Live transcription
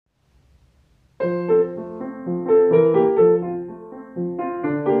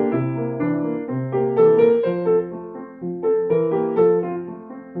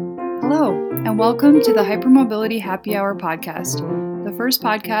Welcome to the Hypermobility Happy Hour podcast, the first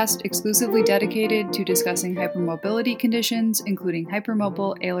podcast exclusively dedicated to discussing hypermobility conditions, including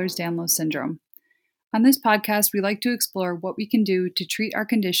hypermobile Ehlers-Danlos syndrome. On this podcast, we like to explore what we can do to treat our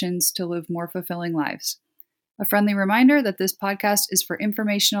conditions to live more fulfilling lives. A friendly reminder that this podcast is for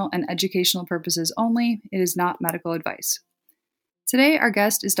informational and educational purposes only. It is not medical advice. Today, our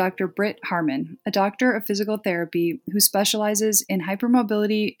guest is Dr. Brit Harmon, a doctor of physical therapy who specializes in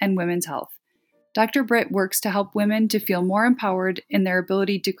hypermobility and women's health. Dr. Brit works to help women to feel more empowered in their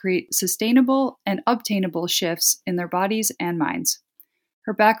ability to create sustainable and obtainable shifts in their bodies and minds.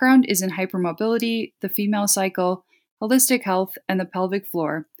 Her background is in hypermobility, the female cycle, holistic health, and the pelvic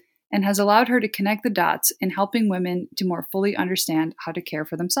floor, and has allowed her to connect the dots in helping women to more fully understand how to care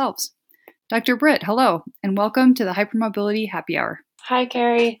for themselves. Dr. Brit, hello, and welcome to the Hypermobility Happy Hour. Hi,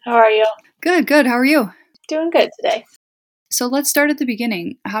 Carrie. How are you? Good. How are you? Doing good today. So let's start at the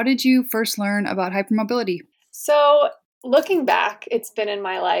beginning. How did you first learn about hypermobility? So looking back, it's been in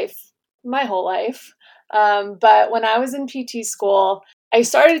my life, my whole life. But when I was in PT school, I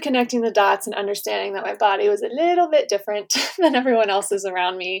started connecting the dots and understanding that my body was a little bit different than everyone else's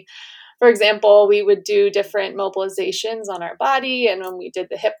around me. For example, we would do different mobilizations on our body. And when we did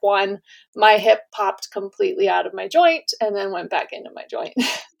the hip one, my hip popped completely out of my joint and then went back into my joint.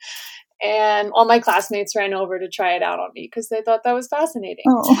 And all my classmates ran over to try it out on me because they thought that was fascinating.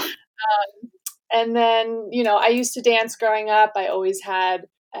 And then, I used to dance growing up. I always had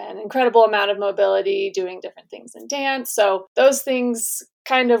an incredible amount of mobility doing different things in dance. So those things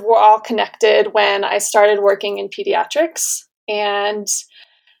kind of were all connected when I started working in pediatrics and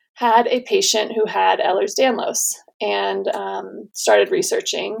had a patient who had Ehlers-Danlos and started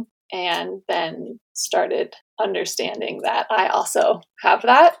researching and then started understanding that I also have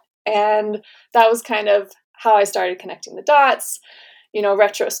that. And that was kind of how I started connecting the dots.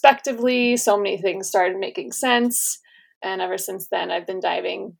 Retrospectively, so many things started making sense. And ever since then, I've been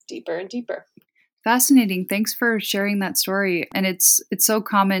diving deeper and deeper. Fascinating. Thanks for sharing that story. And it's so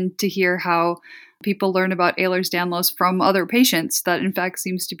common to hear how people learn about Ehlers-Danlos from other patients. That, in fact,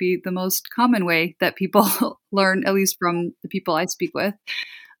 seems to be the most common way that people learn, at least from the people I speak with.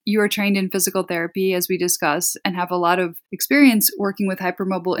 You are trained in physical therapy, as we discussed, and have a lot of experience working with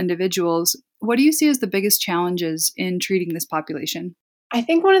hypermobile individuals. What do you see as the biggest challenges in treating this population? I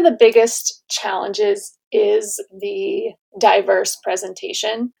think one of the biggest challenges is the diverse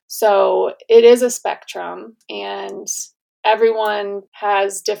presentation. So it is a spectrum, and everyone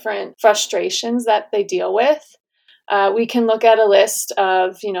has different frustrations that they deal with. We can look at a list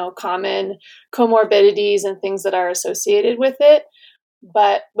of, common comorbidities and things that are associated with it.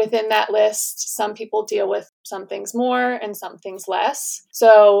 But within that list, some people deal with some things more and some things less.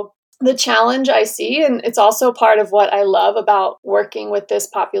 So the challenge I see, and it's also part of what I love about working with this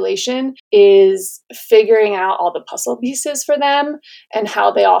population, is figuring out all the puzzle pieces for them and how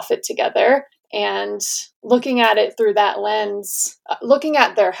they all fit together. And looking at it through that lens, looking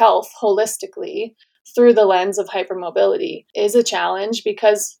at their health holistically through the lens of hypermobility is a challenge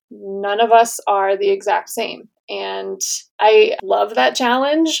because none of us are the exact same. And I love that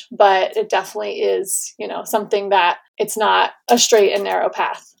challenge, but it definitely is, something that it's not a straight and narrow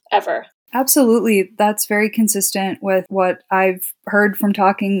path ever. Absolutely. That's very consistent with what I've heard from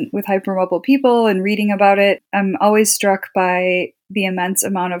talking with hypermobile people and reading about it. I'm always struck by the immense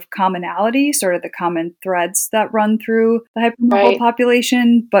amount of commonality, sort of the common threads that run through the hypermobile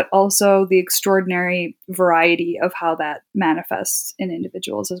population, but also the extraordinary variety of how that manifests in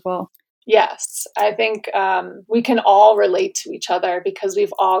individuals as well. Yes, I think we can all relate to each other because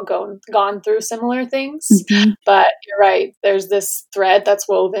we've all gone through similar things. Mm-hmm. But you're right, there's this thread that's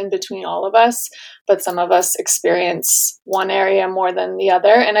woven between all of us, but some of us experience one area more than the other.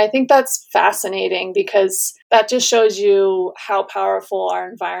 And I think that's fascinating because that just shows you how powerful our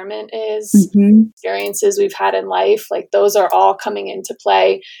environment is, experiences we've had in life. Like those are all coming into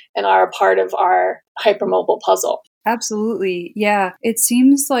play and are a part of our hypermobile puzzle. Absolutely. Yeah. It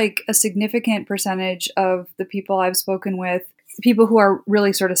seems like a significant percentage of the people I've spoken with, people who are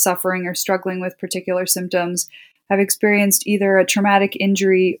really sort of suffering or struggling with particular symptoms, have experienced either a traumatic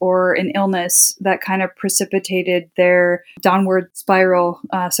injury or an illness that kind of precipitated their downward spiral,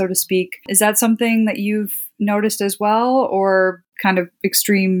 so to speak. Is that something that you've noticed as well, or kind of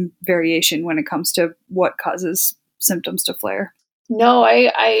extreme variation when it comes to what causes symptoms to flare? No,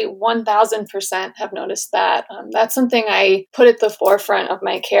 I 1000% have noticed that. That's something I put at the forefront of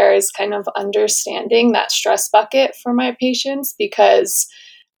my care is kind of understanding that stress bucket for my patients because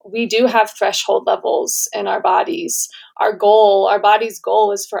we do have threshold levels in our bodies. Our body's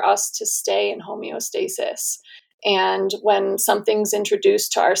goal is for us to stay in homeostasis. And when something's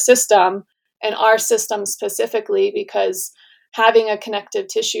introduced to our system, and our system specifically, because having a connective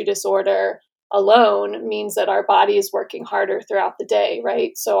tissue disorder alone means that our body is working harder throughout the day,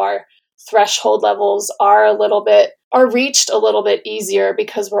 right? So our threshold levels are reached a little bit easier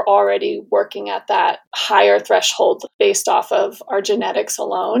because we're already working at that higher threshold based off of our genetics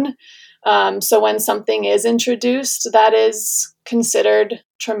alone. So when something is introduced that is considered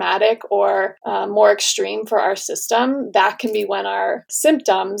traumatic or more extreme for our system, that can be when our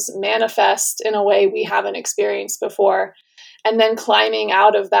symptoms manifest in a way we haven't experienced before. And then climbing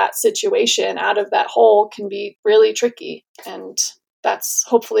out of that situation, out of that hole, can be really tricky. And that's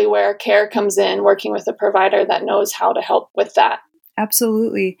hopefully where care comes in, working with a provider that knows how to help with that.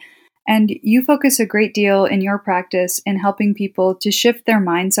 Absolutely. And you focus a great deal in your practice in helping people to shift their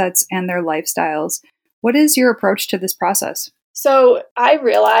mindsets and their lifestyles. What is your approach to this process? So I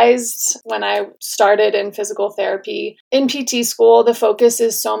realized when I started in physical therapy, in PT school, the focus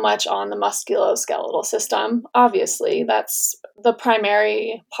is so much on the musculoskeletal system. Obviously, that's the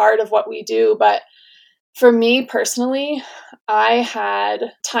primary part of what we do. But for me personally, I had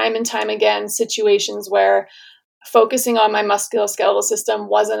time and time again situations where focusing on my musculoskeletal system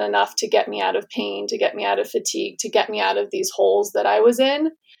wasn't enough to get me out of pain, to get me out of fatigue, to get me out of these holes that I was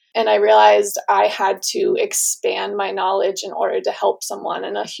in. And I realized I had to expand my knowledge in order to help someone.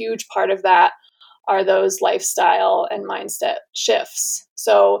 And a huge part of that are those lifestyle and mindset shifts.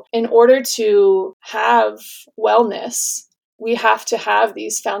 So in order to have wellness, we have to have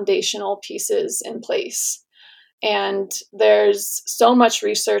these foundational pieces in place. And there's so much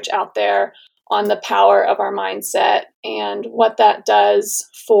research out there on the power of our mindset and what that does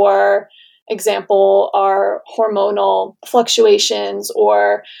for example, our hormonal fluctuations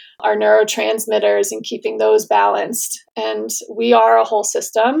or our neurotransmitters and keeping those balanced. And we are a whole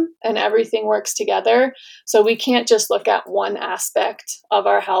system and everything works together. So we can't just look at one aspect of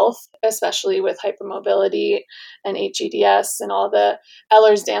our health, especially with hypermobility and HEDS and all the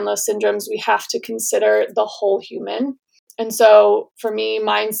Ehlers-Danlos syndromes. We have to consider the whole human. And so for me,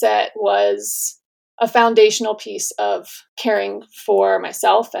 mindset was a foundational piece of caring for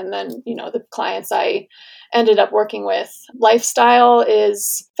myself and then, the clients I ended up working with. Lifestyle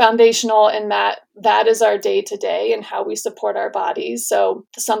is foundational in that is our day to day and how we support our bodies. So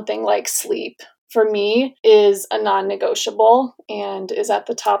something like sleep for me is a non-negotiable and is at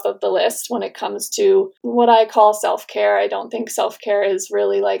the top of the list when it comes to what I call self-care. I don't think self-care is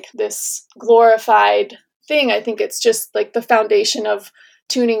really like this glorified thing. I think it's just like the foundation of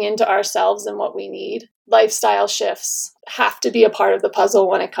tuning into ourselves and what we need. Lifestyle shifts have to be a part of the puzzle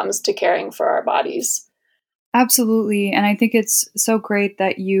when it comes to caring for our bodies. Absolutely. And I think it's so great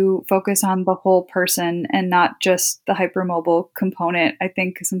that you focus on the whole person and not just the hypermobile component. I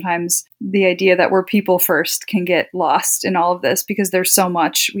think sometimes the idea that we're people first can get lost in all of this because there's so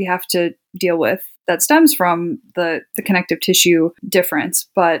much we have to deal with that stems from the connective tissue difference.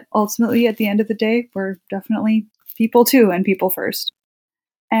 But ultimately, at the end of the day, we're definitely people too and people first.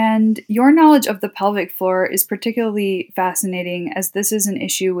 And your knowledge of the pelvic floor is particularly fascinating as this is an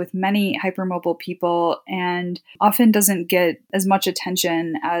issue with many hypermobile people and often doesn't get as much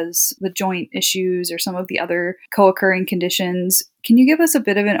attention as the joint issues or some of the other co-occurring conditions. Can you give us a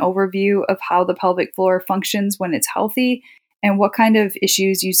bit of an overview of how the pelvic floor functions when it's healthy and what kind of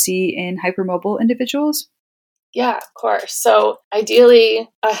issues you see in hypermobile individuals? Yeah, of course. So ideally,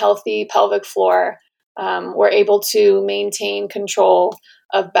 a healthy pelvic floor, we're able to maintain control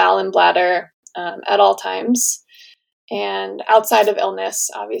of bowel and bladder at all times. And outside of illness,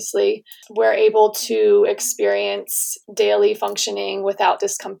 obviously, we're able to experience daily functioning without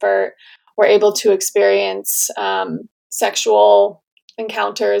discomfort. We're able to experience sexual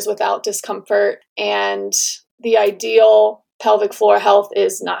encounters without discomfort. And the ideal pelvic floor health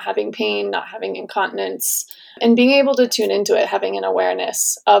is not having pain, not having incontinence, and being able to tune into it, having an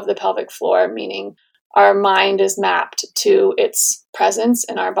awareness of the pelvic floor, meaning our mind is mapped to its presence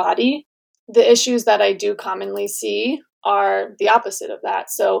in our body. The issues that I do commonly see are the opposite of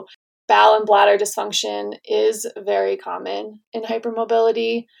that. So bowel and bladder dysfunction is very common in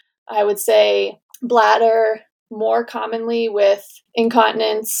hypermobility. I would say bladder more commonly with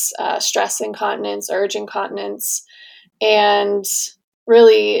incontinence, stress incontinence, urge incontinence. And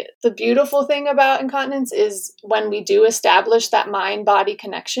really, the beautiful thing about incontinence is when we do establish that mind-body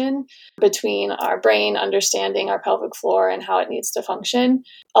connection between our brain understanding our pelvic floor and how it needs to function,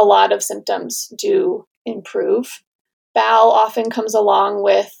 a lot of symptoms do improve. Bowel often comes along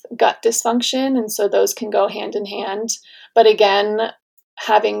with gut dysfunction, and so those can go hand in hand. But again,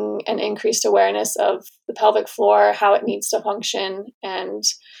 having an increased awareness of the pelvic floor, how it needs to function, and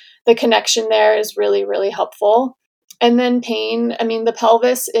the connection there is really, really helpful. And then pain, I mean, the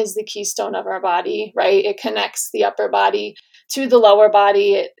pelvis is the keystone of our body, right? It connects the upper body to the lower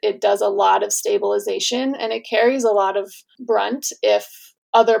body. It does a lot of stabilization, and it carries a lot of brunt if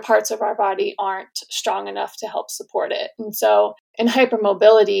other parts of our body aren't strong enough to help support it. And so in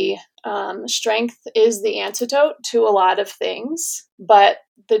hypermobility, strength is the antidote to a lot of things, but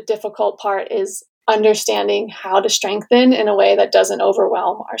the difficult part is understanding how to strengthen in a way that doesn't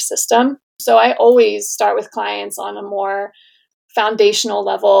overwhelm our system. So I always start with clients on a more foundational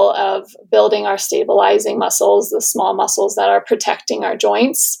level of building our stabilizing muscles, the small muscles that are protecting our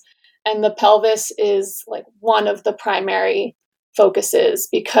joints. And the pelvis is like one of the primary focuses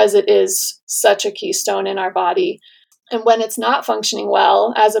because it is such a keystone in our body. And when it's not functioning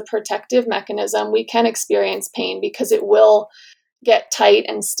well as a protective mechanism, we can experience pain because it will get tight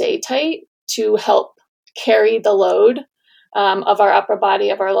and stay tight to help carry the load of our upper body,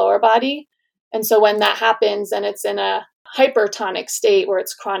 of our lower body. And so when that happens and it's in a hypertonic state where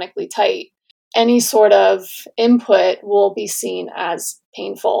it's chronically tight, any sort of input will be seen as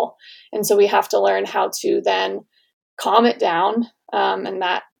painful. And so we have to learn how to then calm it down. And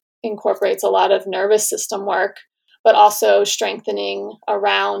that incorporates a lot of nervous system work, but also strengthening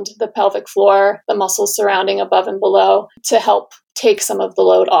around the pelvic floor, the muscles surrounding above and below to help take some of the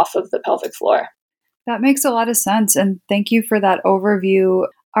load off of the pelvic floor. That makes a lot of sense. And thank you for that overview.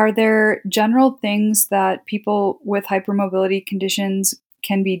 Are there general things that people with hypermobility conditions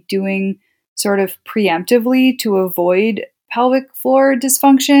can be doing sort of preemptively to avoid pelvic floor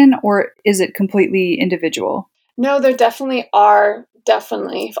dysfunction, or is it completely individual? No, there definitely are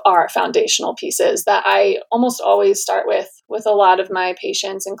foundational pieces that I almost always start with a lot of my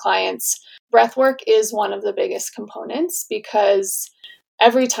patients and clients. Breath work is one of the biggest components because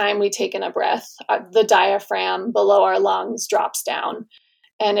every time we take in a breath, the diaphragm below our lungs drops down.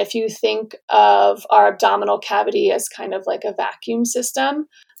 And if you think of our abdominal cavity as kind of like a vacuum system,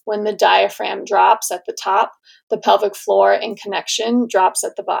 when the diaphragm drops at the top, the pelvic floor in connection drops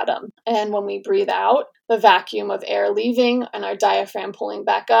at the bottom. And when we breathe out, the vacuum of air leaving and our diaphragm pulling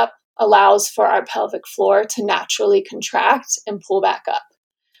back up allows for our pelvic floor to naturally contract and pull back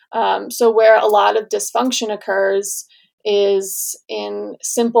up. So where a lot of dysfunction occurs is in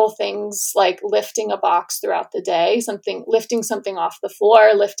simple things like lifting a box throughout the day, lifting something off the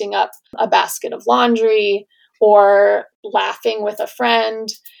floor, lifting up a basket of laundry, or laughing with a friend.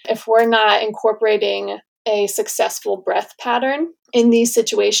 If we're not incorporating a successful breath pattern in these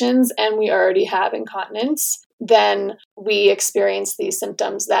situations and we already have incontinence, then we experience these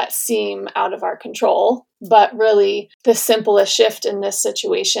symptoms that seem out of our control. But really, the simplest shift in this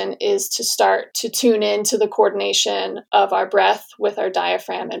situation is to start to tune into the coordination of our breath with our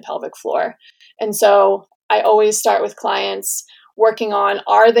diaphragm and pelvic floor. And so I always start with clients working on,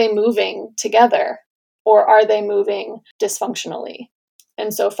 are they moving together or are they moving dysfunctionally?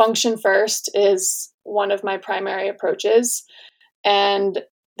 And so function first is one of my primary approaches. And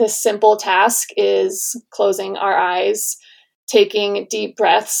the simple task is closing our eyes, taking deep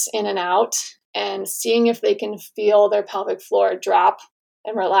breaths in and out, and seeing if they can feel their pelvic floor drop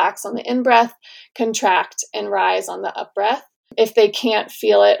and relax on the in-breath, contract and rise on the up-breath. If they can't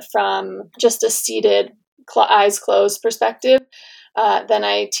feel it from just a seated, eyes closed perspective, then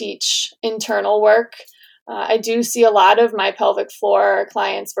I teach internal work. I do see a lot of my pelvic floor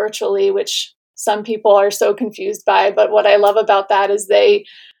clients virtually, which some people are so confused by. But what I love about that is they,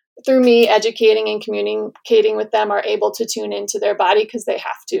 through me educating and communicating with them, are able to tune into their body because they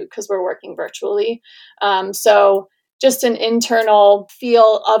have to, because we're working virtually. So just an internal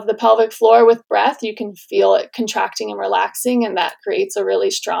feel of the pelvic floor with breath, you can feel it contracting and relaxing, and that creates a really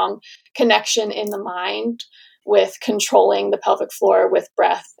strong connection in the mind with controlling the pelvic floor with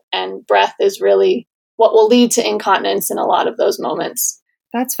breath. And breath is really what will lead to incontinence in a lot of those moments.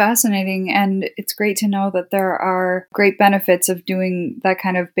 That's fascinating. And it's great to know that there are great benefits of doing that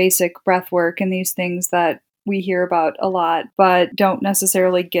kind of basic breath work and these things that we hear about a lot, but don't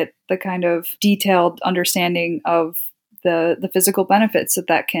necessarily get the kind of detailed understanding of the physical benefits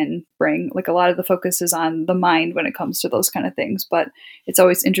that can bring. Like, a lot of the focus is on the mind when it comes to those kind of things, but it's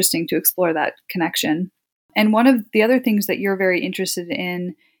always interesting to explore that connection. And one of the other things that you're very interested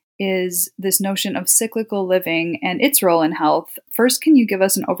in is this notion of cyclical living and its role in health. First, can you give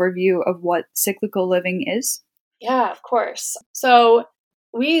us an overview of what cyclical living is? Yeah, of course. So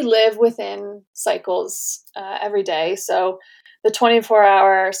we live within cycles every day. So the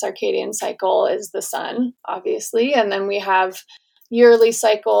 24-hour circadian cycle is the sun, obviously, and then we have yearly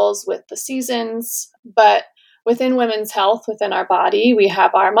cycles with the seasons. But within women's health, within our body, we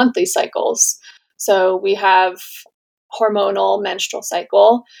have our monthly cycles. So we have hormonal menstrual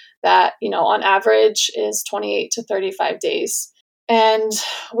cycle. that, on average is 28 to 35 days. And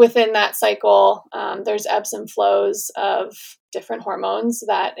within that cycle, there's ebbs and flows of different hormones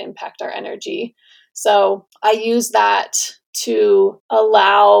that impact our energy. So I use that to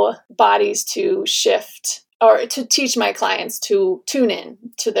allow bodies to shift, or to teach my clients to tune in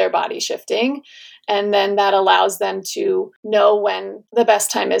to their body shifting. And then that allows them to know when the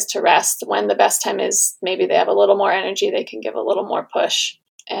best time is to rest, when the best time is maybe they have a little more energy, they can give a little more push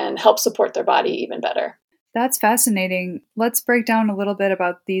and help support their body even better. That's fascinating. Let's break down a little bit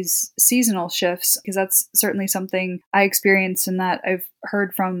about these seasonal shifts, because that's certainly something I experienced and that I've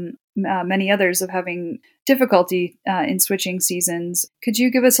heard from many others of having difficulty in switching seasons. Could you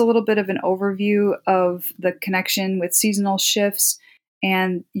give us a little bit of an overview of the connection with seasonal shifts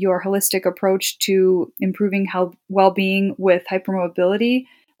and your holistic approach to improving health well-being with hypermobility?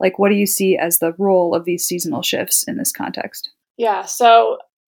 Like, what do you see as the role of these seasonal shifts in this context? Yeah, so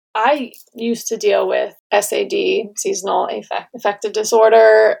I used to deal with SAD, seasonal affective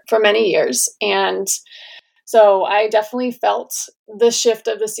disorder, for many years. And so I definitely felt the shift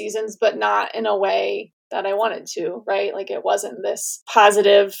of the seasons, but not in a way that I wanted to, right? Like, it wasn't this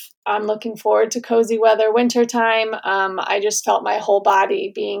positive, I'm looking forward to cozy weather wintertime. I just felt my whole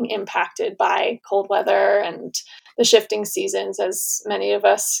body being impacted by cold weather and the shifting seasons, as many of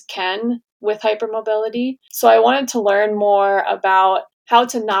us can with hypermobility. So I wanted to learn more about how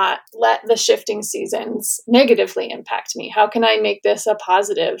to not let the shifting seasons negatively impact me. How can I make this a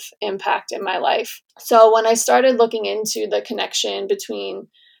positive impact in my life? So when I started looking into the connection between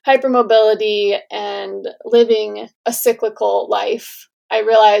hypermobility and living a cyclical life, I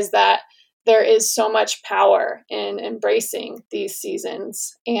realized that there is so much power in embracing these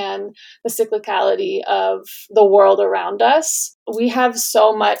seasons and the cyclicality of the world around us. We have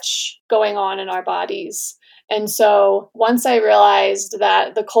so much going on in our bodies. And so once I realized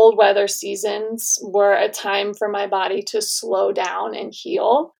that the cold weather seasons were a time for my body to slow down and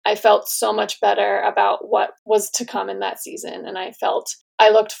heal, I felt so much better about what was to come in that season. And I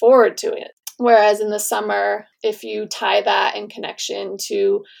looked forward to it. Whereas in the summer, if you tie that in connection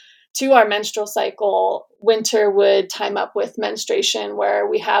to our menstrual cycle, winter would time up with menstruation, where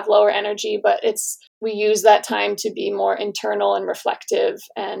we have lower energy, but we use that time to be more internal and reflective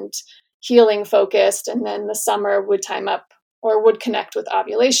and healing focused. And then the summer would time up, or would connect with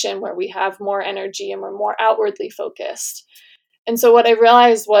ovulation, where we have more energy and we're more outwardly focused. And so what I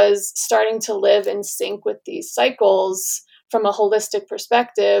realized was starting to live in sync with these cycles from a holistic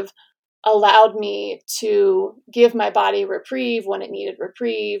perspective allowed me to give my body reprieve when it needed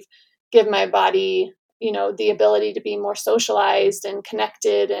reprieve, give my body, the ability to be more socialized and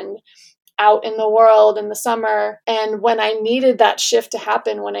connected and out in the world in the summer. And when I needed that shift to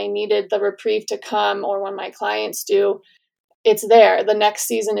happen, when I needed the reprieve to come, or when my clients do, it's there. The next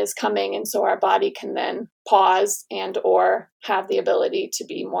season is coming. And so our body can then pause and or have the ability to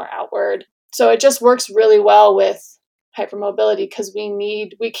be more outward. So it just works really well with hypermobility, because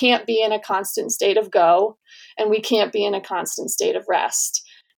we can't be in a constant state of go, and we can't be in a constant state of rest.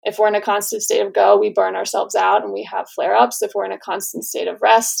 If we're in a constant state of go, we burn ourselves out and we have flare-ups. If we're in a constant state of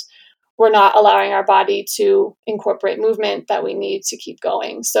rest, we're not allowing our body to incorporate movement that we need to keep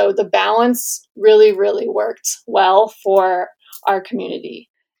going. So the balance really, really worked well for our community.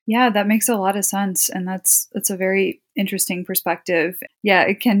 Yeah, that makes a lot of sense. And that's a very interesting perspective. Yeah,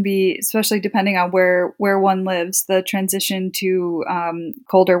 it can be, especially depending on where one lives, the transition to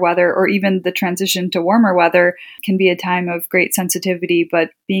colder weather, or even the transition to warmer weather, can be a time of great sensitivity,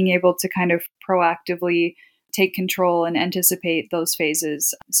 but being able to kind of proactively take control and anticipate those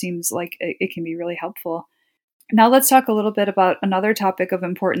phases seems like it can be really helpful. Now let's talk a little bit about another topic of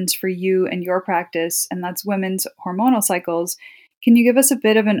importance for you and your practice, and that's women's hormonal cycles. Can you give us a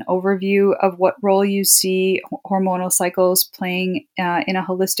bit of an overview of what role you see hormonal cycles playing in a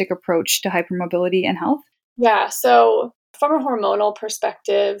holistic approach to hypermobility and health? Yeah, so from a hormonal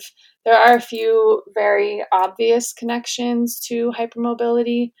perspective, there are a few very obvious connections to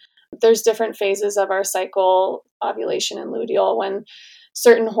hypermobility. There's different phases of our cycle, ovulation and luteal, when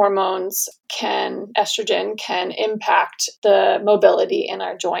certain hormones estrogen can impact the mobility in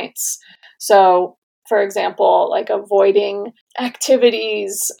our joints. So, for example, like avoiding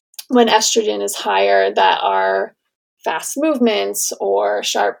activities when estrogen is higher that are fast movements or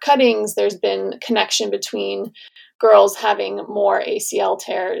sharp cuttings. There's been connection between girls having more ACL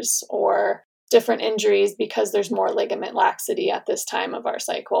tears or different injuries because there's more ligament laxity at this time of our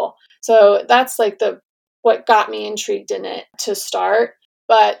cycle. So that's like what got me intrigued in it to start.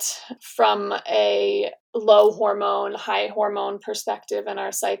 But from a low hormone, high hormone perspective in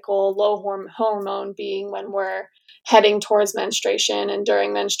our cycle, low hormone being when we're heading towards menstruation and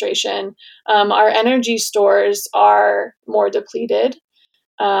during menstruation, our energy stores are more depleted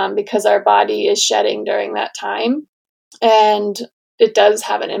because our body is shedding during that time. And it does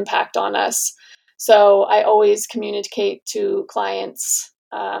have an impact on us. So I always communicate to clients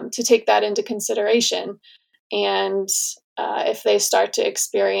to take that into consideration. And if they start to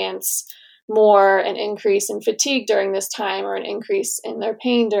experience more an increase in fatigue during this time or an increase in their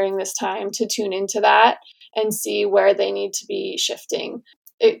pain during this time, to tune into that and see where they need to be shifting.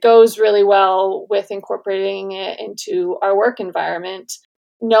 It goes really well with incorporating it into our work environment,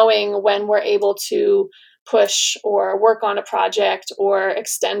 knowing when we're able to push or work on a project or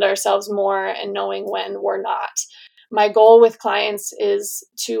extend ourselves more, and knowing when we're not. My goal with clients is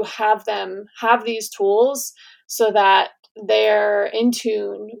to have them have these tools so that they're in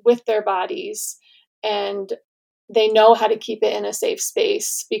tune with their bodies and they know how to keep it in a safe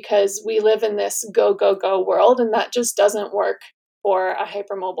space, because we live in this go, go, go world, and that just doesn't work for a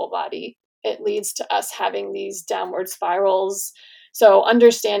hypermobile body. It leads to us having these downward spirals. So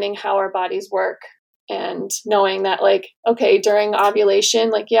understanding how our bodies work and knowing that, like, okay, during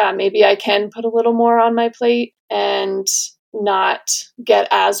ovulation, like, yeah, maybe I can put a little more on my plate and not get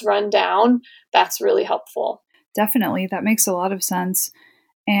as run down. That's really helpful. Definitely. That makes a lot of sense.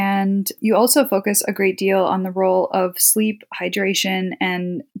 And you also focus a great deal on the role of sleep, hydration,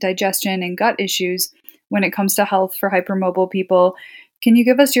 and digestion and gut issues when it comes to health for hypermobile people. Can you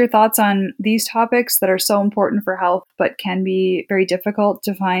give us your thoughts on these topics that are so important for health but can be very difficult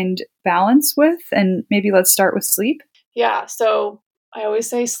to find balance with? And maybe let's start with sleep. Yeah, so I always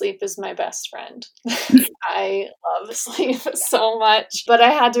say sleep is my best friend. I love sleep so much, but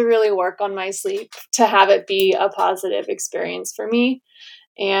I had to really work on my sleep to have it be a positive experience for me.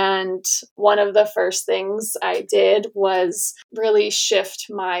 And one of the first things I did was really shift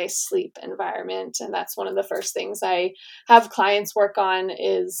my sleep environment. And that's one of the first things I have clients work on,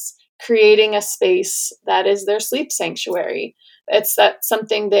 is creating a space that is their sleep sanctuary. It's that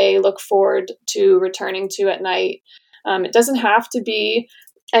something they look forward to returning to at night. It doesn't have to be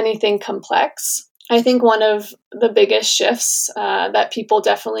anything complex. I think one of the biggest shifts that people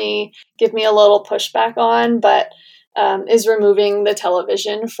definitely give me a little pushback on, but is removing the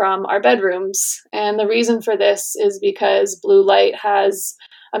television from our bedrooms. And the reason for this is because blue light has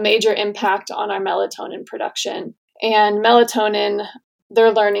a major impact on our melatonin production. And melatonin,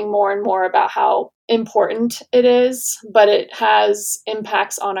 they're learning more and more about how important it is, but it has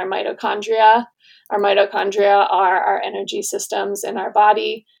impacts on our mitochondria. Our mitochondria are our energy systems in our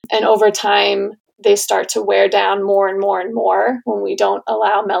body. And over time, they start to wear down more and more and more when we don't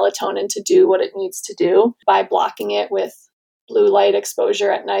allow melatonin to do what it needs to do by blocking it with blue light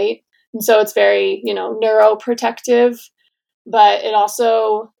exposure at night. And so it's very, neuroprotective, but it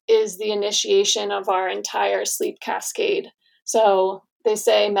also is the initiation of our entire sleep cascade. So they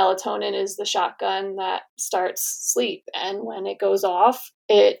say melatonin is the shotgun that starts sleep. And when it goes off,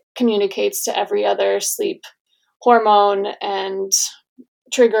 it communicates to every other sleep hormone and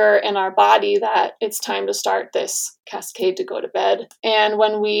trigger in our body that it's time to start this cascade to go to bed. And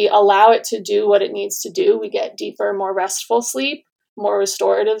when we allow it to do what it needs to do, we get deeper, more restful sleep, more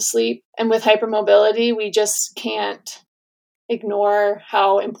restorative sleep. And with hypermobility, we just can't ignore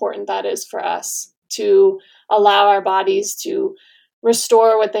how important that is for us, to allow our bodies to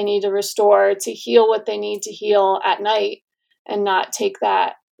restore what they need to restore, to heal what they need to heal at night, and not take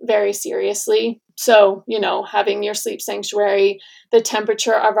that very seriously. So, having your sleep sanctuary, the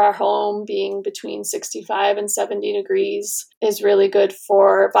temperature of our home being between 65 and 70 degrees is really good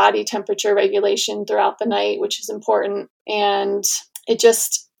for body temperature regulation throughout the night, which is important. And it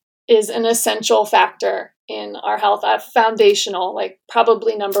just is an essential factor in our health, foundational, like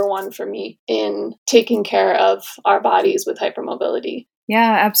probably number one for me in taking care of our bodies with hypermobility.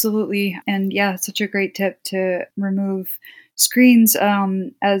 Yeah, absolutely. And yeah, such a great tip to remove screens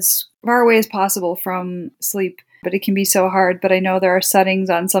as far away as possible from sleep. But it can be so hard. But I know there are settings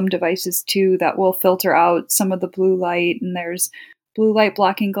on some devices too that will filter out some of the blue light. And there's blue light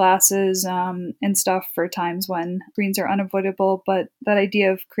blocking glasses and stuff for times when screens are unavoidable. But that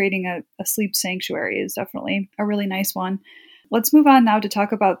idea of creating a sleep sanctuary is definitely a really nice one. Let's move on now to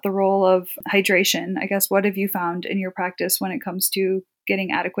talk about the role of hydration. I guess, what have you found in your practice when it comes to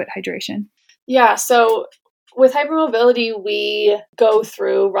getting adequate hydration? Yeah, so with hypermobility, we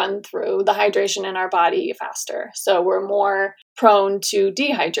run through the hydration in our body faster. So we're more prone to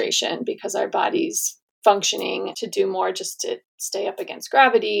dehydration because our body's functioning to do more just to stay up against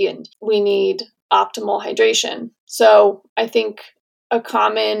gravity, and we need optimal hydration. So I think a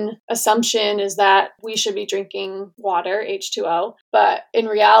common assumption is that we should be drinking water, H2O, but in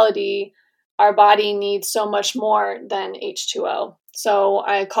reality, our body needs so much more than H2O. So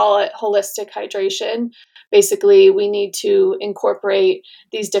I call it holistic hydration. Basically, we need to incorporate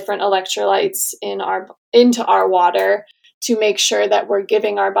these different electrolytes into our water to make sure that we're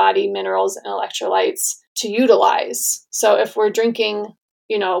giving our body minerals and electrolytes to utilize. So if we're drinking,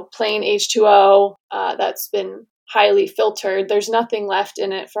 plain H2O that's been highly filtered, there's nothing left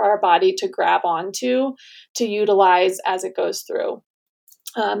in it for our body to grab onto to utilize as it goes through.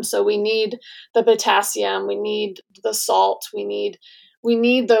 So we need the potassium, we need the salt, we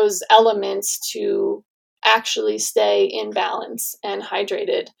need those elements to actually stay in balance and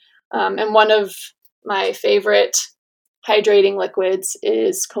hydrated. And one of my favorite hydrating liquids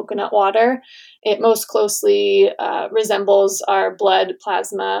is coconut water. It most closely resembles our blood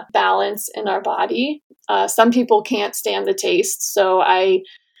plasma balance in our body. Some people can't stand the taste, so I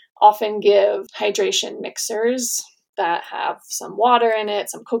often give hydration mixers that have some water in it,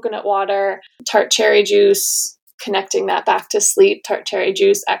 some coconut water, tart cherry juice, connecting that back to sleep. Tart cherry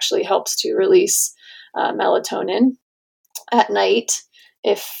juice actually helps to release melatonin at night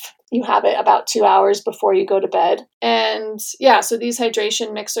if you have it about 2 hours before you go to bed. And so these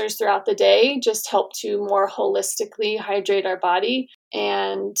hydration mixers throughout the day just help to more holistically hydrate our body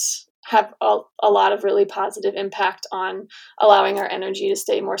and have a lot of really positive impact on allowing our energy to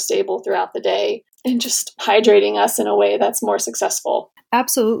stay more stable throughout the day and just hydrating us in a way that's more successful.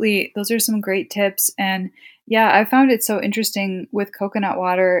 Absolutely. Those are some great tips. And yeah, I found it so interesting with coconut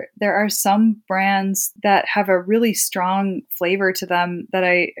water. There are some brands that have a really strong flavor to them that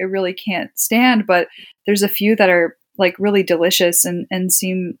I really can't stand, but there's a few that are like really delicious and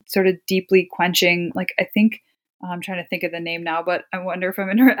seem sort of deeply quenching. Like I think I'm trying to think of the name now, but I wonder if I'm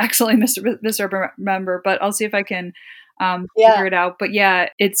going to accidentally misremember, but I'll see if I can figure it out. But yeah,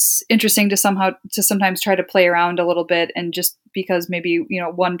 it's interesting to sometimes try to play around a little bit, and just because maybe,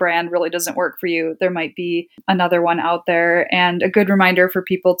 one brand really doesn't work for you, there might be another one out there. And a good reminder for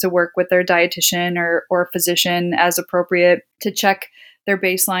people to work with their dietitian or physician as appropriate to check their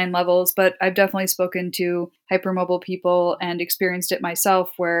baseline levels. But I've definitely spoken to hypermobile people and experienced it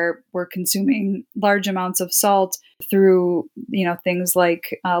myself, where we're consuming large amounts of salt through, things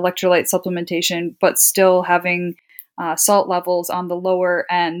like electrolyte supplementation, but still having salt levels on the lower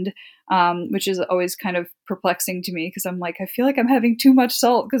end, which is always kind of perplexing to me, because I'm like, I feel like I'm having too much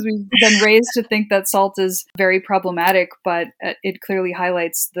salt, because we've been raised to think that salt is very problematic, but it clearly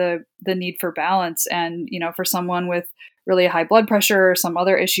highlights the need for balance. And, for someone with really high blood pressure or some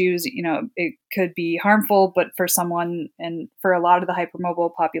other issues, it could be harmful, but for someone, and for a lot of the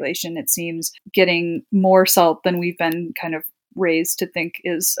hypermobile population, it seems getting more salt than we've been kind of raised to think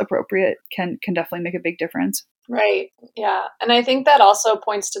is appropriate can definitely make a big difference. Right. Yeah. And I think that also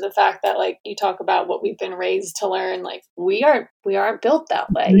points to the fact that, like, you talk about what we've been raised to learn, like we aren't built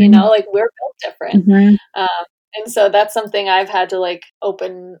that way, like we're built different. Mm-hmm. And so that's something I've had to like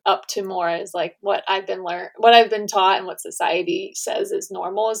open up to more, is like what I've been taught and what society says is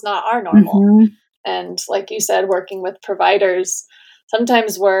normal is not our normal. Mm-hmm. And like you said, working with providers,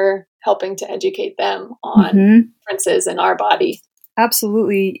 sometimes we're helping to educate them on differences in our body.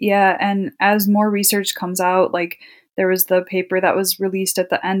 Absolutely. Yeah. And as more research comes out, like there was the paper that was released at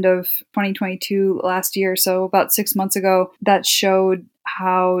the end of 2022 last year, so about 6 months ago, that showed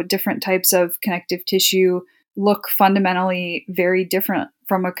how different types of connective tissue look fundamentally very different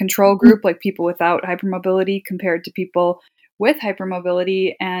from a control group, like people without hypermobility compared to people with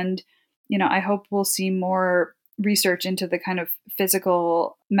hypermobility. And, I hope we'll see more research into the kind of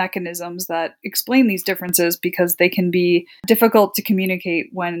physical mechanisms that explain these differences, because they can be difficult to communicate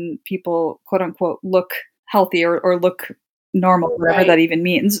when people, quote unquote, look healthy or look normal, whatever that even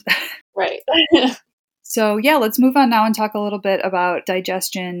means. Right. So yeah, let's move on now and talk a little bit about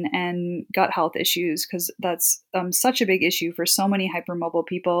digestion and gut health issues, because that's such a big issue for so many hypermobile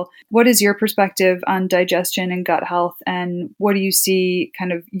people. What is your perspective on digestion and gut health, and what do you see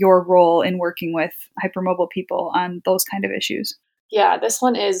kind of your role in working with hypermobile people on those kind of issues? Yeah, this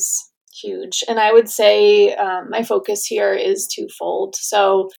one is huge. And I would say my focus here is twofold.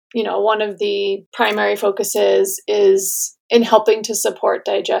 So, one of the primary focuses is in helping to support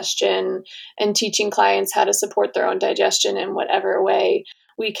digestion and teaching clients how to support their own digestion in whatever way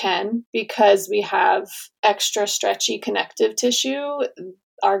we can, because we have extra stretchy connective tissue.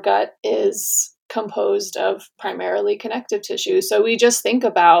 Our gut is composed of primarily connective tissue. So we just think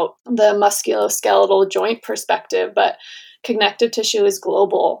about the musculoskeletal joint perspective, but connective tissue is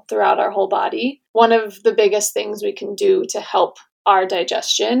global throughout our whole body. One of the biggest things we can do to help our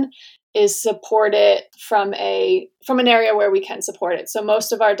digestion is support it from an area where we can support it. So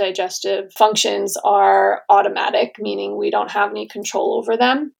most of our digestive functions are automatic, meaning we don't have any control over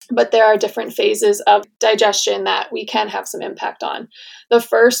them, but there are different phases of digestion that we can have some impact on. The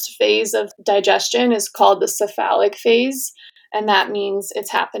first phase of digestion is called the cephalic phase, and that means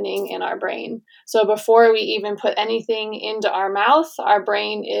it's happening in our brain. So before we even put anything into our mouth, our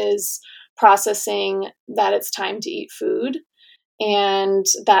brain is processing that it's time to eat food. And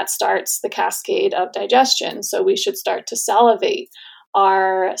that starts the cascade of digestion. So we should start to salivate.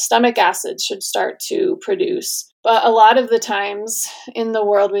 Our stomach acid should start to produce. But a lot of the times in the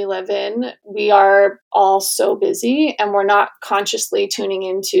world we live in, we are all so busy and we're not consciously tuning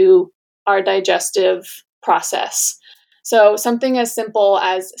into our digestive process. So something as simple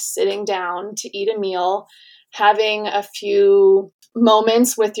as sitting down to eat a meal, having a few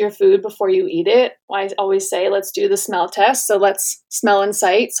moments with your food before you eat it. I always say, let's do the smell test. So let's smell in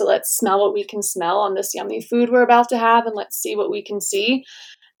sight. So let's smell what we can smell on this yummy food we're about to have, and let's see what we can see.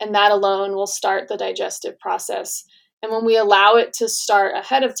 And that alone will start the digestive process. And when we allow it to start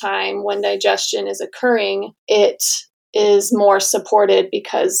ahead of time, when digestion is occurring, it is more supported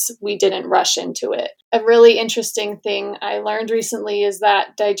because we didn't rush into it. A really interesting thing I learned recently is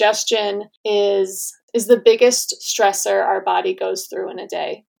that digestion is the biggest stressor our body goes through in a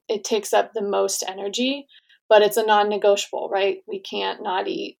day. It takes up the most energy, but it's a non-negotiable, right? We can't not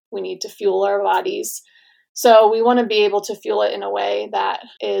eat. We need to fuel our bodies. So we want to be able to fuel it in a way that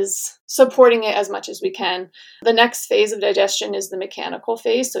is supporting it as much as we can. The next phase of digestion is the mechanical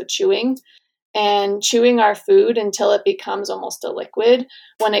phase, so chewing. And chewing our food until it becomes almost a liquid,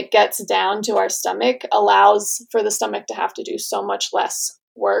 when it gets down to our stomach, allows for the stomach to have to do so much less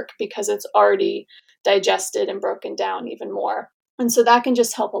work because it's already digested and broken down even more. And so that can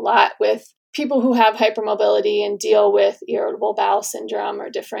just help a lot with people who have hypermobility and deal with irritable bowel syndrome or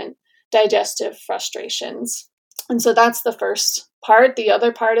different digestive frustrations. And so that's the first part. The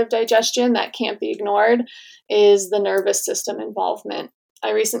other part of digestion that can't be ignored is the nervous system involvement.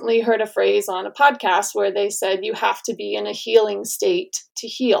 I recently heard a phrase on a podcast where they said you have to be in a healing state to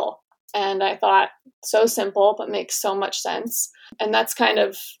heal. And I thought, so simple, but makes so much sense. And that's kind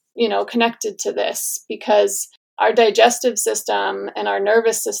of, connected to this because our digestive system and our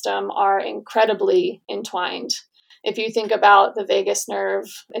nervous system are incredibly entwined. If you think about the vagus nerve,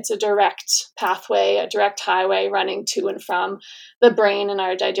 it's a direct pathway, a direct highway running to and from the brain and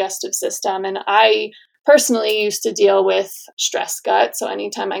our digestive system. And I personally used to deal with stress gut. So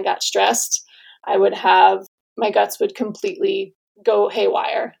anytime I got stressed, my guts would completely go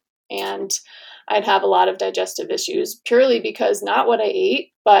haywire. And I'd have a lot of digestive issues purely because not what I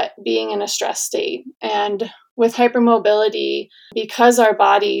ate, but being in a stress state. And with hypermobility, because our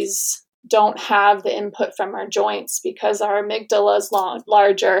bodies don't have the input from our joints, because our amygdala is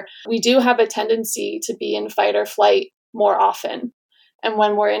larger, we do have a tendency to be in fight or flight more often. And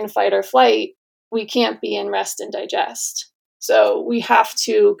when we're in fight or flight, we can't be in rest and digest. So we have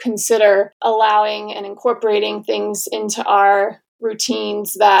to consider allowing and incorporating things into our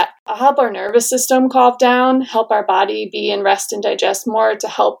routines that help our nervous system calm down, help our body be in rest and digest more to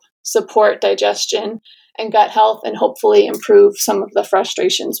help support digestion and gut health and hopefully improve some of the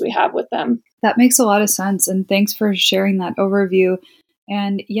frustrations we have with them. That makes a lot of sense. And thanks for sharing that overview.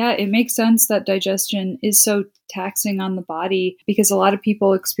 And yeah, it makes sense that digestion is so taxing on the body because a lot of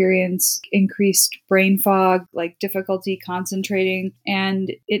people experience increased brain fog, like difficulty concentrating.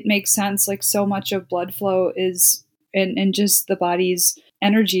 And it makes sense, like so much of blood flow is, and just the body's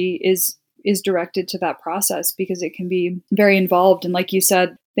energy is directed to that process because it can be very involved. And like you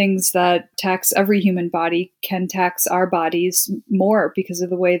said, things that tax every human body can tax our bodies more because of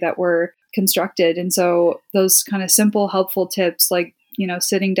the way that we're constructed. And so those kind of simple, helpful tips, like,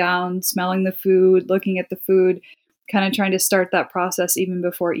 sitting down, smelling the food, looking at the food, kind of trying to start that process even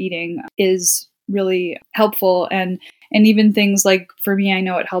before eating is really helpful. And even things like, for me, I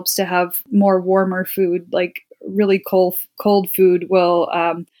know it helps to have more warmer food, like really cold food will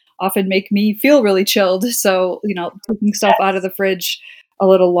often make me feel really chilled. So, taking stuff out of the fridge a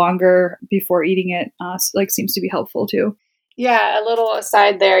little longer before eating it, seems to be helpful too. Yeah, a little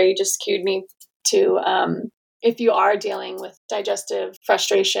aside there, you just cued me to, if you are dealing with digestive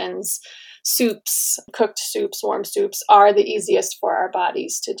frustrations, soups, cooked soups, warm soups are the easiest for our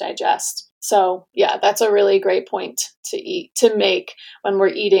bodies to digest. So yeah, that's a really great point to make when we're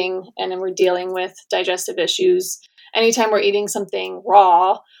eating and then we're dealing with digestive issues. Anytime we're eating something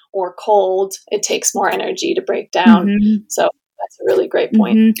raw or cold, it takes more energy to break down. Mm-hmm. So that's a really great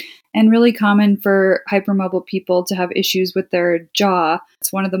point. Mm-hmm. And really common for hypermobile people to have issues with their jaw.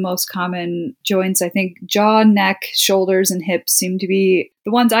 It's one of the most common joints. I think jaw, neck, shoulders, and hips seem to be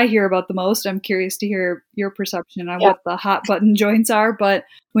the ones I hear about the most. I'm curious to hear your perception on what the hot button joints are. But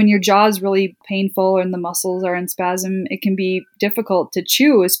when your jaw is really painful and the muscles are in spasm, it can be difficult to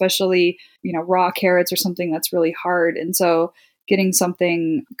chew, especially, raw carrots or something that's really hard. And so getting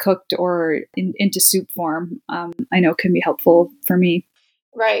something cooked or into soup form, I know can be helpful for me.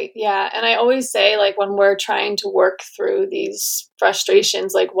 Right. Yeah. And I always say, like, when we're trying to work through these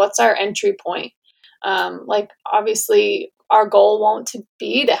frustrations, like, what's our entry point? Obviously, our goal won't to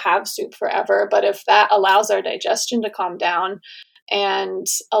be to have soup forever, but if that allows our digestion to calm down and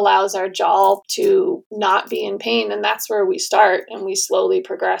allows our jaw to not be in pain, then that's where we start, and we slowly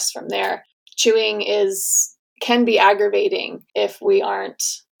progress from there. Chewing can be aggravating if we aren't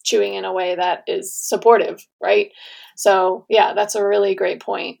chewing in a way that is supportive, right? So yeah, that's a really great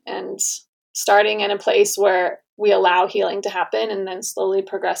point. And starting in a place where we allow healing to happen and then slowly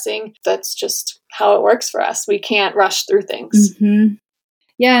progressing, that's just how it works for us. We can't rush through things. Mm-hmm.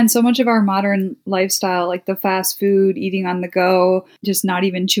 Yeah, and so much of our modern lifestyle, like the fast food, eating on the go, just not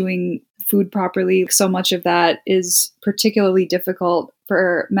even chewing food properly, so much of that is particularly difficult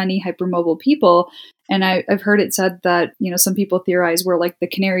for many hypermobile people. And I've heard it said that, some people theorize we're like the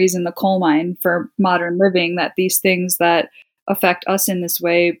canaries in the coal mine for modern living, that these things that affect us in this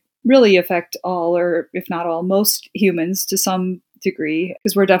way really affect all, or if not all, most humans to some degree,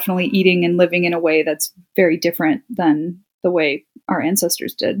 because we're definitely eating and living in a way that's very different than the way our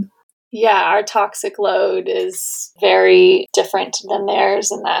ancestors did. Yeah, our toxic load is very different than theirs,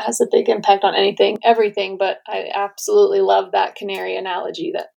 and that has a big impact on everything. But I absolutely love that canary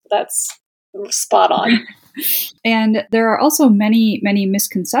analogy. That's spot on. And there are also many, many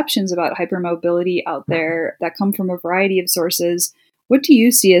misconceptions about hypermobility out there that come from a variety of sources. What do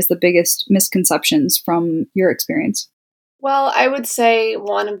you see as the biggest misconceptions from your experience? Well, I would say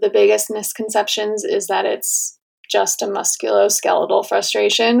one of the biggest misconceptions is that it's just a musculoskeletal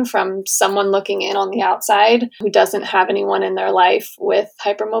frustration from someone looking in on the outside who doesn't have anyone in their life with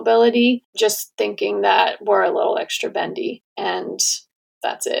hypermobility, just thinking that we're a little extra bendy and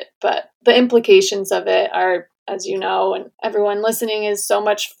that's it. But the implications of it are, as you know, and everyone listening, is so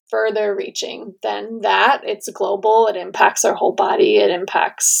much further reaching than that. It's global. It impacts our whole body. It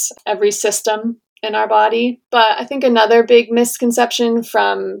impacts every system in our body. But I think another big misconception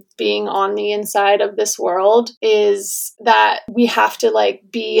from being on the inside of this world is that we have to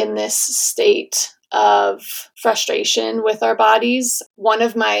be in this state of frustration with our bodies. One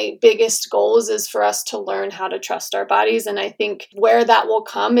of my biggest goals is for us to learn how to trust our bodies. And I think where that will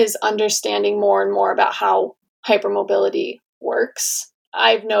come is understanding more and more about how hypermobility works.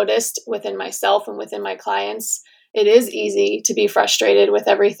 I've noticed within myself and within my clients, it is easy to be frustrated with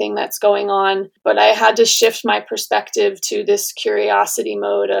everything that's going on, but I had to shift my perspective to this curiosity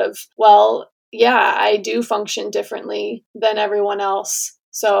mode of, well, yeah, I do function differently than everyone else.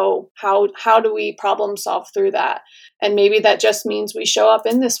 So how do we problem solve through that? And maybe that just means we show up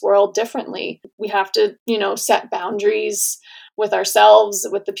in this world differently. We have to, set boundaries with ourselves,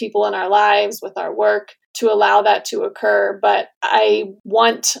 with the people in our lives, with our work, to allow that to occur. But I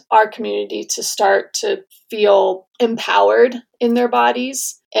want our community to start to feel empowered in their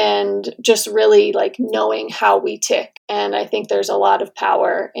bodies and just really knowing how we tick. And I think there's a lot of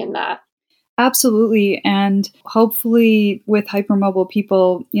power in that. Absolutely. And hopefully with hypermobile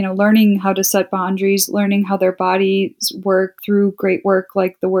people, learning how to set boundaries, learning how their bodies work through great work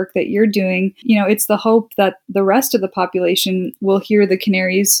like the work that you're doing, it's the hope that the rest of the population will hear the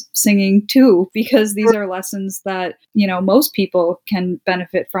canaries singing too, because these are lessons that, most people can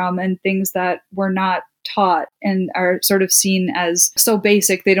benefit from, and things that we're not taught and are sort of seen as so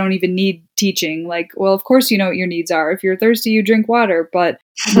basic they don't even need teaching. Well, of course you know what your needs are. If you're thirsty, you drink water. But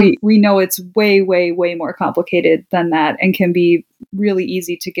we know it's way, way, way more complicated than that, and can be really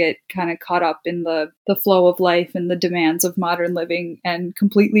easy to get kind of caught up in the flow of life and the demands of modern living and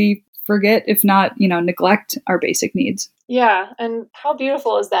completely forget, if not, neglect our basic needs. Yeah. And how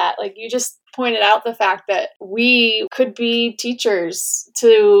beautiful is that? You just pointed out the fact that we could be teachers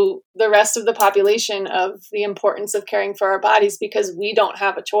to the rest of the population of the importance of caring for our bodies, because we don't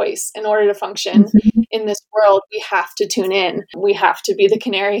have a choice. In order to function in this world, we have to tune in. We have to be the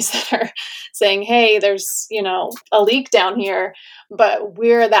canaries that are saying, hey, there's, a leak down here, but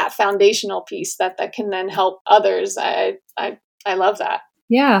we're that foundational piece that can then help others. I love that.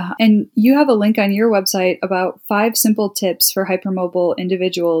 Yeah. And you have a link on your website about 5 simple tips for hypermobile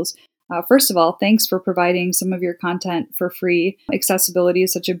individuals. First of all, thanks for providing some of your content for free. Accessibility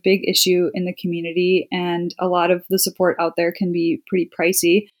is such a big issue in the community, and a lot of the support out there can be pretty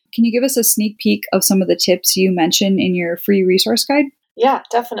pricey. Can you give us a sneak peek of some of the tips you mentioned in your free resource guide? Yeah,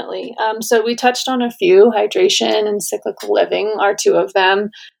 definitely. So we touched on a few. Hydration and cyclical living are two of them.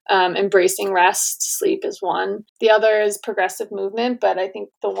 Embracing rest, sleep is one. The other is progressive movement, but I think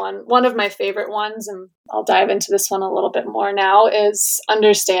one of my favorite ones, and I'll dive into this one a little bit more now, is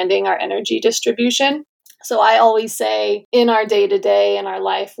understanding our energy distribution. So I always say in our day-to-day, in our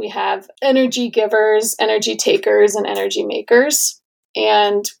life, we have energy givers, energy takers, and energy makers.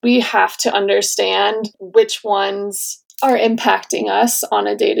 And we have to understand which ones are impacting us on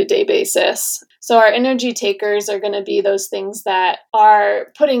a day-to-day basis. So our energy takers are going to be those things that are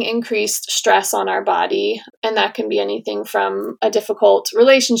putting increased stress on our body. And that can be anything from a difficult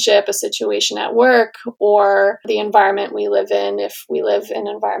relationship, a situation at work, or the environment we live in, if we live in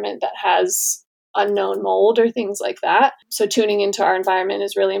an environment that has unknown mold or things like that. So tuning into our environment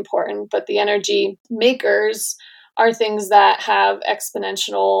is really important. But the energy makers are things that have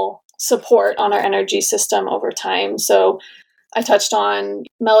exponential support on our energy system over time. So I touched on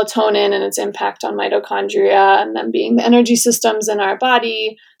melatonin and its impact on mitochondria and them being the energy systems in our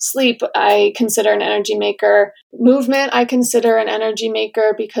body. Sleep, I consider an energy maker. Movement, I consider an energy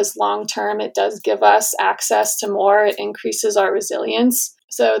maker because long-term it does give us access to more. It increases our resilience.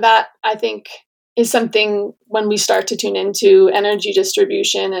 So that, I think, is something when we start to tune into energy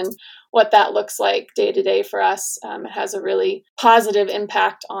distribution and what that looks like day to day for us. It has a really positive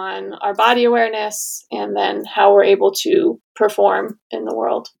impact on our body awareness and then how we're able to perform in the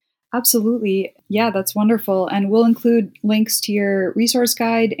world. Absolutely. Yeah, that's wonderful. And we'll include links to your resource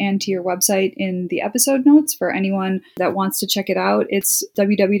guide and to your website in the episode notes for anyone that wants to check it out. It's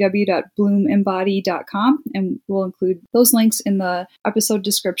www.bloomembody.com, and we'll include those links in the episode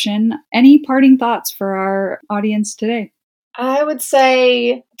description. Any parting thoughts for our audience today? I would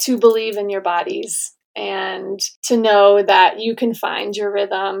say to believe in your bodies and to know that you can find your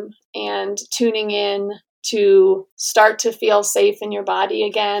rhythm, and tuning in to start to feel safe in your body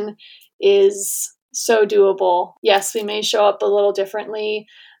again is so doable. Yes, we may show up a little differently.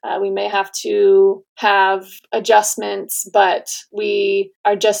 We may have to have adjustments, but we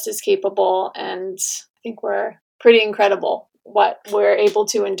are just as capable. And I think we're pretty incredible what we're able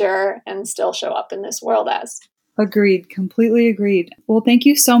to endure and still show up in this world as. Agreed. Completely agreed. Well, thank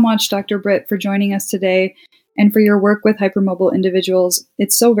you so much, Dr. Brit, for joining us today and for your work with hypermobile individuals.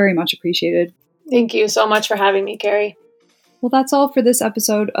 It's so very much appreciated. Thank you so much for having me, Carrie. Well, that's all for this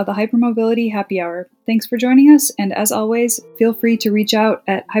episode of the Hypermobility Happy Hour. Thanks for joining us, and as always, feel free to reach out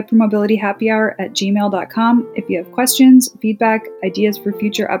at hypermobilityhappyhour@gmail.com if you have questions, feedback, ideas for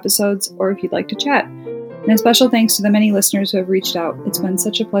future episodes, or if you'd like to chat. And a special thanks to the many listeners who have reached out. It's been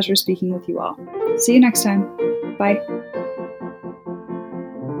such a pleasure speaking with you all. See you next time. Bye.